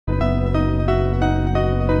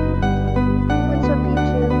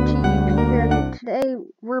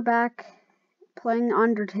we're back playing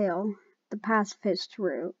Undertale, the Pacifist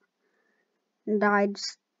route. And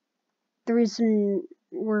the reason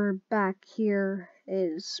we're back here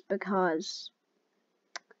is because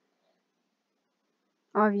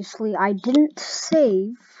obviously I didn't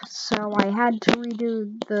save, so I had to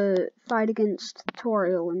redo the fight against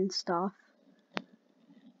tutorial and stuff.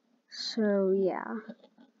 So yeah.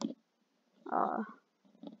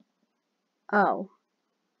 Oh.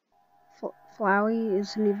 Flowey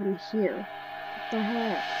isn't even here. What the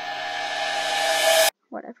heck?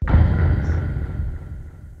 Whatever.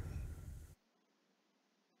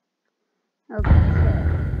 Okay.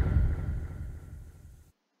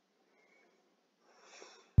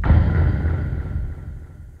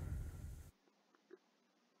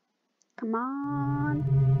 Come on.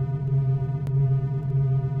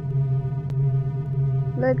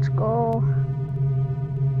 Let's go.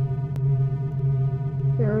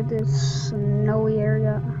 Here, this snowy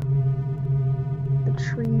area. The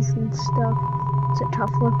trees and stuff. It's a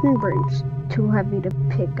tough looking bridge. Too heavy to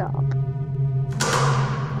pick up.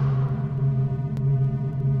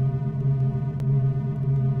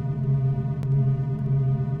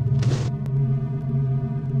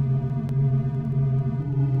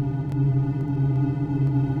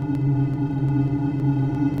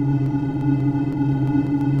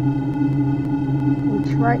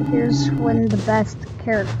 Right here's when the best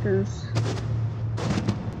characters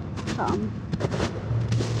come.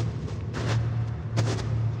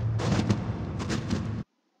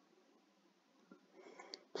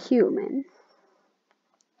 Human.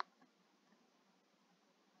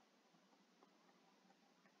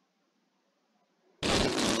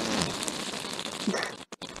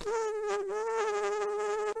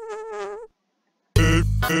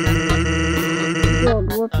 Good,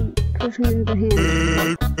 whoopee, pushing into hand.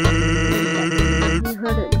 You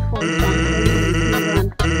heard it before,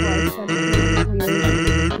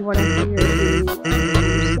 whatever you're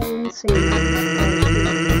saying,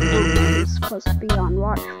 I'm supposed to be on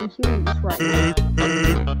watch for humans right now.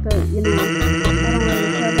 But, you know, I don't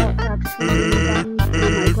really care about capturing anybody.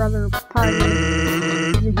 My brother, Pacifist,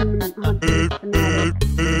 is a human hunting fanatic.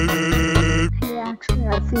 Hey, actually,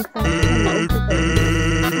 I think that's him over there.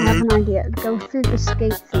 I have an idea. Go through the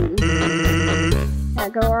skate thingy. Yeah,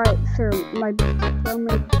 go right through. My throw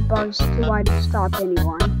make the bars too wide to stop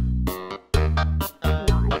anyone.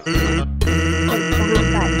 Nice. Wait behind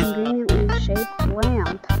that conveniently shaped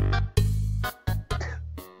lamp.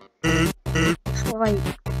 It's like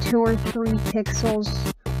 2 or 3 pixels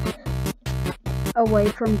away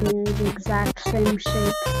from being the exact same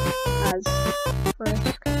shape as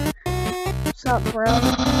Frisk. What's up, bro?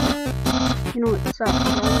 You know what's up, bro?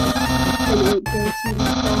 It's been 8 days and you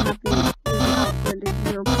still haven't outwitted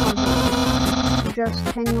your puzzle. You just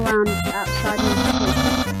hang around outside my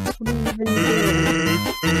place. What do you even do?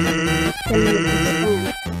 Staying at this plant.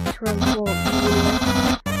 It's really cool.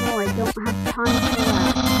 No, I don't have time for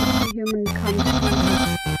that. If a human comes to me,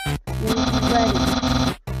 when it's ready,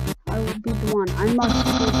 I will be the one. I must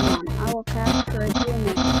be the one. I will capture a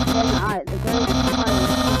human. Then I, the great fire,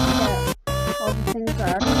 will get all the things I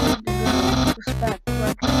utterly deserve. Respect,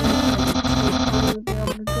 recognition, and finally be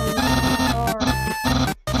able to join the car.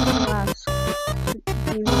 Alas, to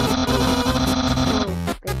be my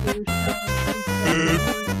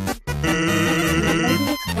maybe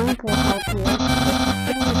this lamp will help you.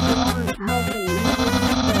 If you aren't helping,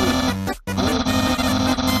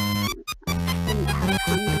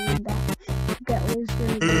 get laser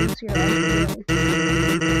and easier every day.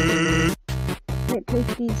 Take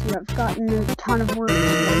it easy, I've gotten a ton of work with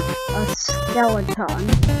a skeleton.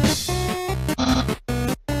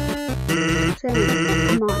 Say,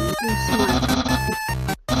 come on, you smile.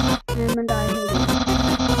 Him and I hate it.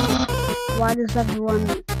 Why does someone in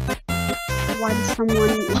vertically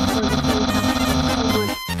have to do so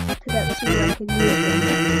much to get some recognition?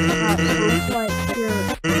 It sounds like you're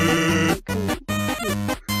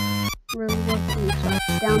really working yourself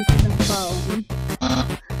down to the bone.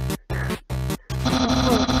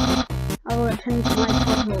 I will attend to my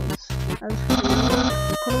puzzles. As for you,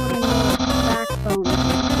 put a little more backbone.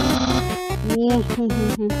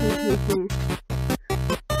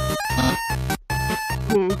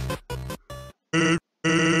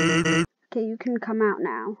 Okay, you can come out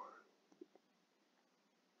now.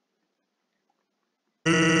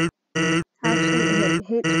 Actually, I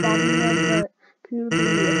hate to bother you, but can you do me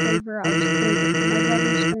a favor? I was thinking, my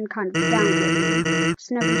brother's been kind of down lately. It's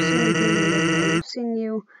never seen me before. Seeing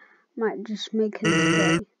you might just make his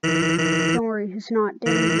day. Don't worry, he's not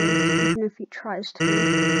dangerous, even if he tries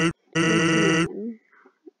to.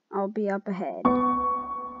 I'll be up ahead.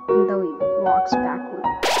 even though he walks backward.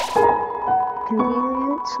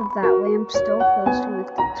 Convenience of that lamp still fills you with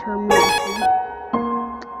determination.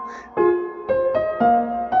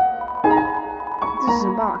 This is a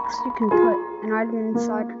box. You can put an item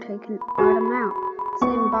inside or take an item out. The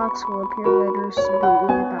same box will appear later, so don't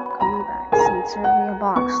worry about coming back. Sincerely, a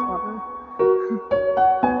box lover.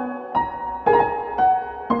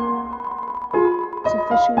 Is a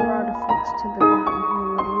fishing rod affixed to the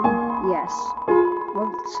ground? Yes.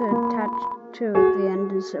 What's attached to the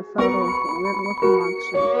end is a photo of a weird-looking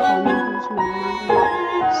monster. Call me his number,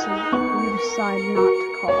 so you decide not to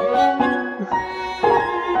call.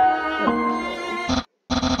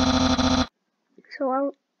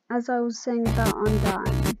 So, as I was saying about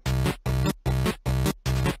undying,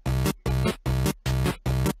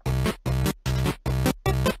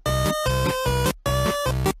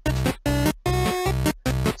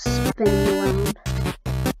 spinning around.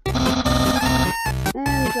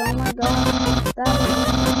 And oh my god,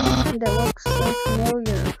 that looks so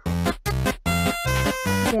familiar.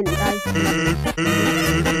 Again, guys,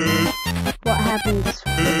 what happens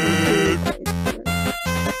when you play through?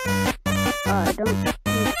 I don't think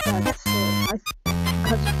that's it.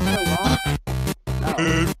 Because it's so locked. Oh.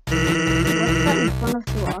 What's that in front of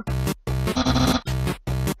the lock?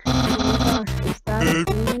 Oh my gosh, is that a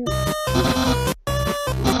green?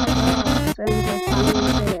 So I'm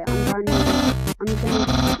gonna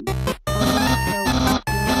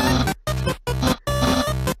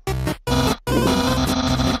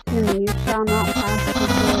you shall not pass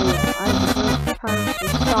this area. I reserve the power to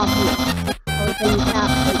stop you. Or then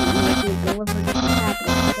captured and make you delivered to the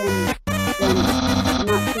capital. Then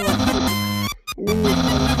not to us next. And in your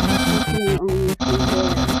place, continue only if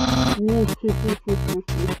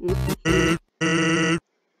you dare.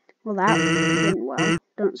 Well, that didn't well.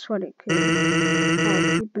 Don't sweat it, kid.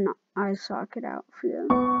 I'll keep an eye socket out for you.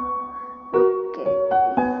 Okay.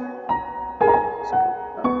 Let's go.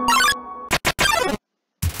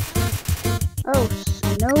 Oh,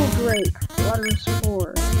 Snowdrake. Water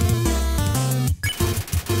spore.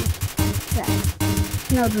 Okay.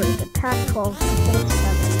 Snowdrake. Attack 12, defense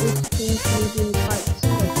 7, 18, changing type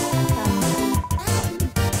state.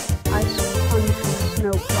 Ice punch is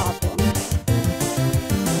no problem.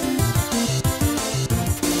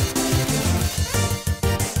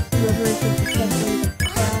 Snowdrake is protecting the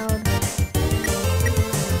crowd.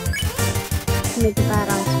 Make a bad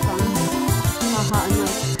ice punch. Haha,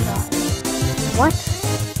 nice try. What?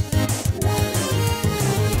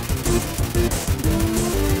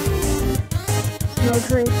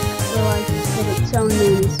 Snowdrake realizes that its own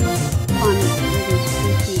name is fun and it is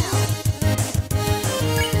freaking out.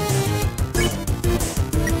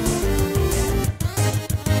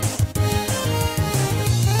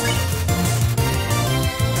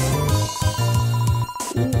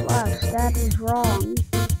 Gosh, that is wrong.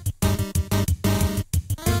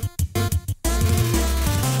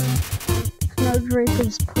 Snowdrake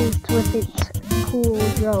is pleased with its cool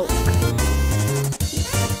joke.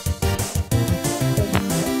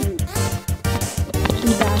 Be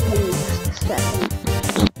back in a second.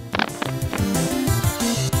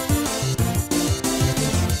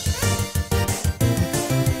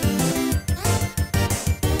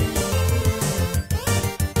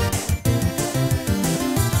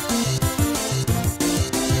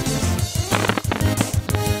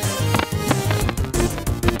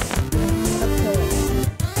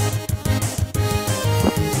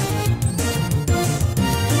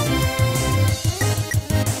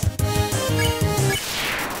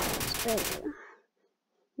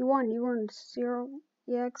 You earned 0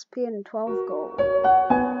 EXP and 12 gold.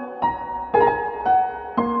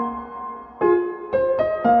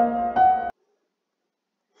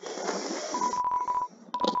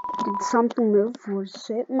 Did something move?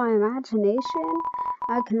 Was it my imagination?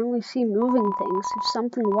 I can only see moving things. If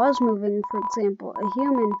something was moving, for example, a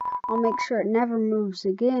human, I'll make sure it never moves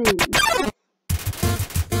again.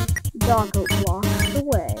 Doggo walks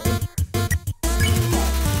away.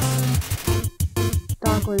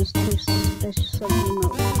 Doggo is too suspicious of the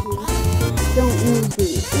motion. Don't move me.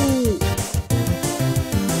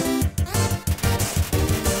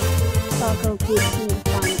 Doggo can't seem to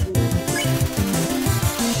find me.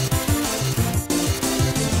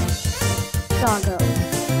 Doggo.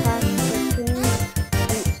 Attack 15.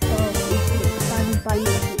 Install. Excited by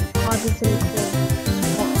movement. Dog is in close.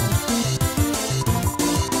 Pet.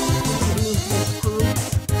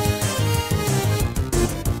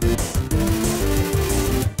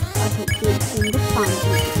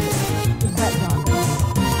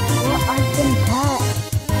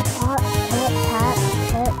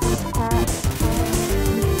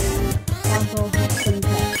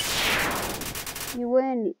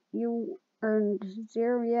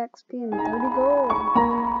 0 EXP and 30 gold.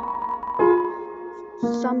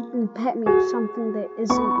 Something pet me, something that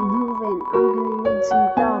isn't moving. I'm gonna need some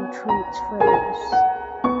dog treats for this.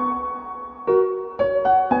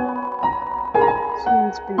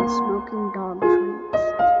 Someone's been smoking dog treats.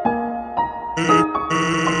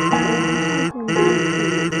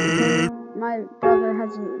 My brother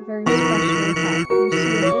has a very special attack. You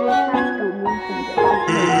see a blue attack, don't move and get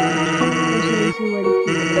there's an easy way to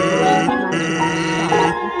keep it in magic stop sign.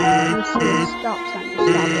 You see a stop sign, you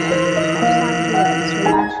stop it. Stop sign to red, so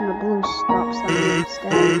imagine a blue stop sign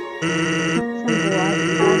instead. Simple, right?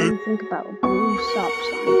 You don't even think about blue stop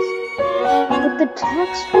signs. But the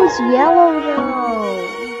text was yellow though!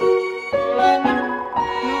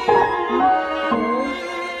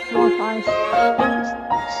 North ice,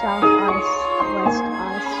 south ice, west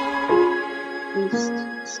ice, east,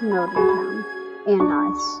 Snowden Town, and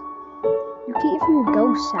ice. You can't even go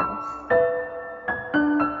south.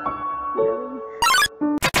 Really?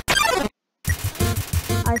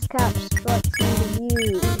 Ice cap struts into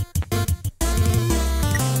view.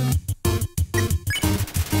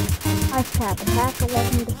 Ice cap, attack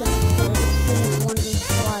 11 defense, spinning wonders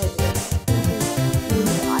fly.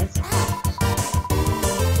 Ice caps.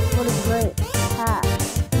 What a great attack,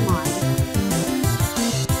 mine.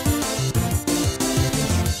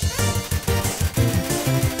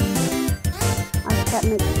 Ice cap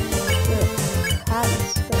makes sure attack is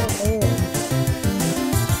still there.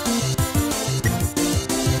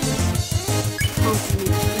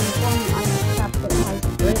 Confidence. Ice cap that has a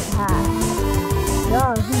great hat.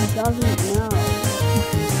 Yeah, who doesn't know?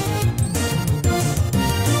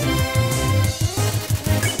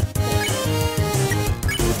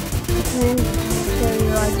 Then tear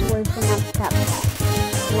your eyes away from that cap.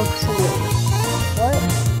 Looks weird. What?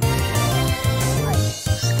 I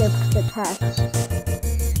skipped the text.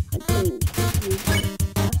 I didn't read the text.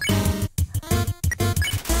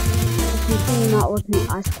 Continue not looking at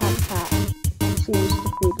Ice Cap's hat. Seems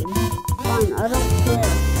defeated. Fine, I don't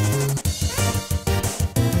care.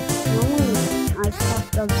 Ice Cap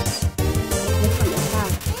does different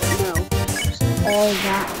attacks, but no, just all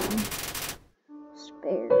that one.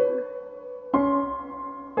 Spare.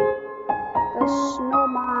 The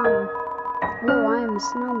snowman. Hello, I am a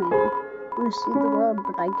snowman. I want to see the world,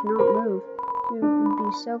 but I cannot move. You would be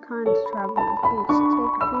so kind to travel with peace.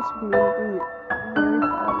 Take a piece of me and bring it very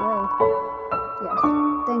far away. Yes,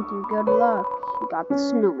 thank you. Good luck. You got the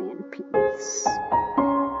snowman piece.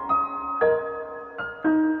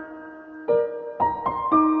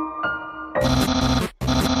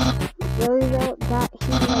 Really though, that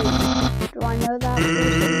hero, do I know that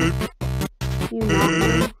person? Do you not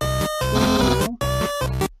know? Do you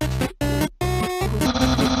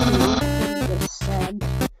know? Just said.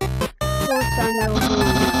 Of course I know who I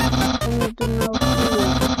know. I need to know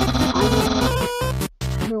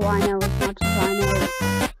who I know as much as I know.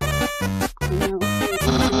 I know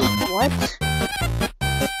who what?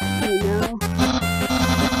 You know?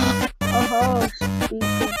 Oh, speak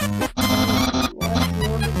of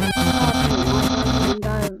and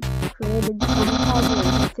I've created some puzzles.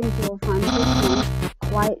 I think you'll find this one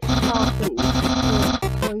quite shocking.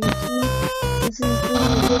 For you see, this is the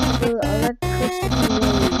invisible electricity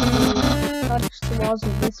maze. Touch the walls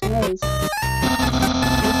of this maze. I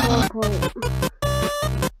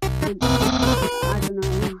don't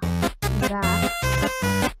know, that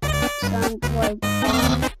sounds like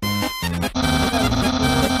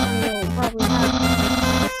you'll probably have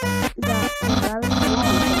that.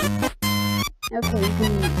 Okay, you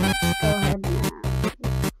can go ahead and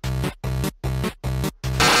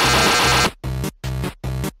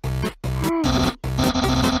Hey!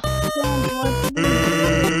 Again, what's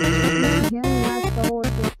that's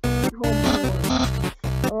the whole board.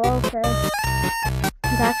 Oh, okay.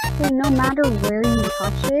 It's actually, no matter where you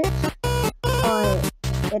touch it,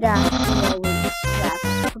 it actually always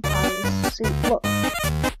wraps papyrus. See, look.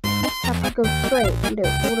 Just have to go straight and it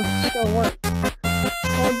would have still worked.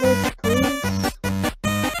 Hold this, please.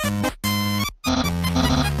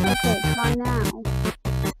 Okay, try now.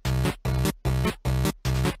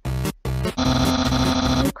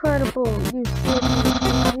 Incredible! You saved me.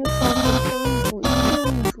 You solved it so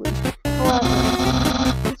easily. However,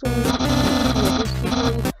 this will not be easy. This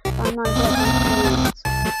time, by my deadly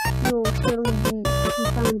you will surely be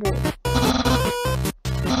confounded. I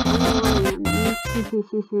am.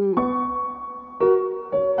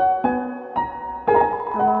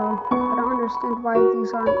 Hello? I don't understand why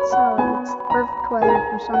these aren't selling. It's the perfect weather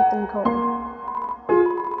for something cold.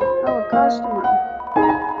 Oh, a customer.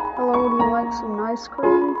 Hello, would you like some ice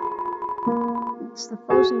cream? It's the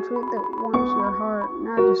frozen treat that warms your heart.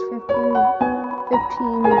 Now just 15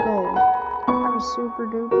 15 gold. Have a super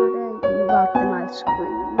duper day. You got the nice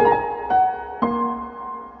green.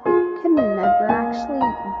 Can never actually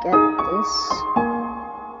get this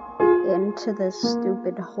into this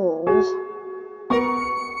stupid hole.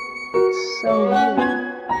 It's so weird.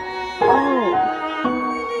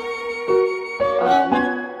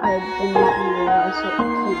 I didn't realize it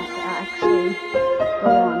can't actually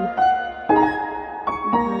go on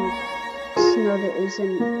the snow that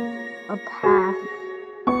isn't a path,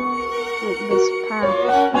 like this path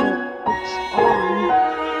that it's on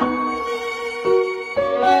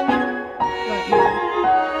right now.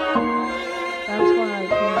 That's why I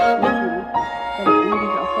can't even get it into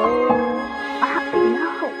the hole. No!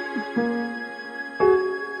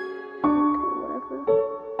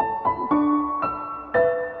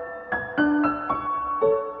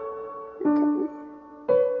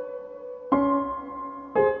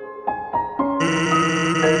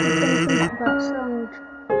 About selling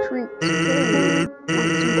treats too.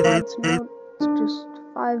 Want some notes? Just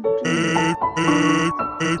 5G.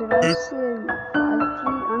 Did I say 5G?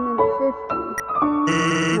 I'm in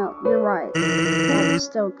 50. No, you're right. That's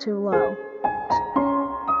still too low.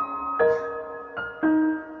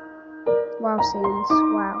 Wow, Sans.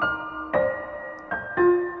 Wow.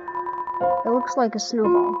 It looks like a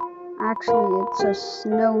snowball. Actually, it's a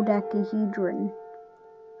snow decahedron.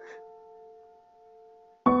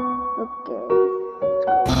 Okay, let's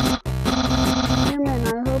go. Airman, I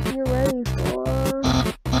hope you're ready for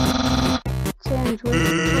Sans.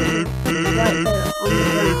 Right there on the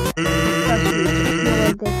ground. Trust me, there's no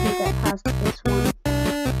way they can get past this one.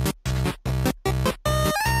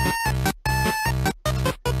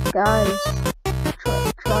 Guys,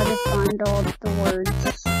 try to find all the words.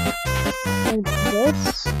 And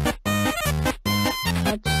this?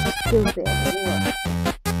 That's stupid. Look.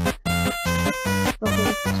 The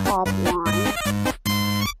whole top line.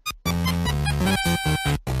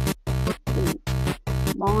 The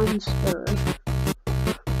monster.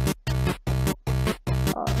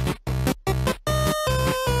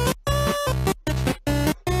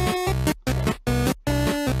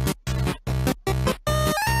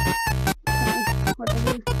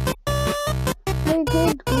 Whatever. Hey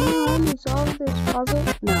kid, can you help me solve this puzzle?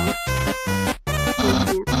 No.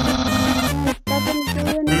 That didn't do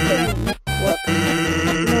anything. Look.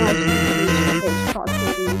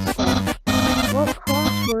 What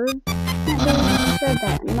crossword? They said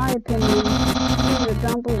that, in my opinion, the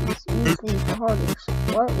dumpling is easily the hardest.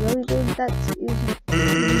 What, really, dude? That's easy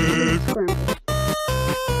scrambled.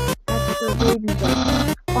 That's for baby duck.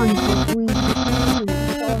 Unbelievable.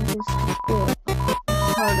 Solve this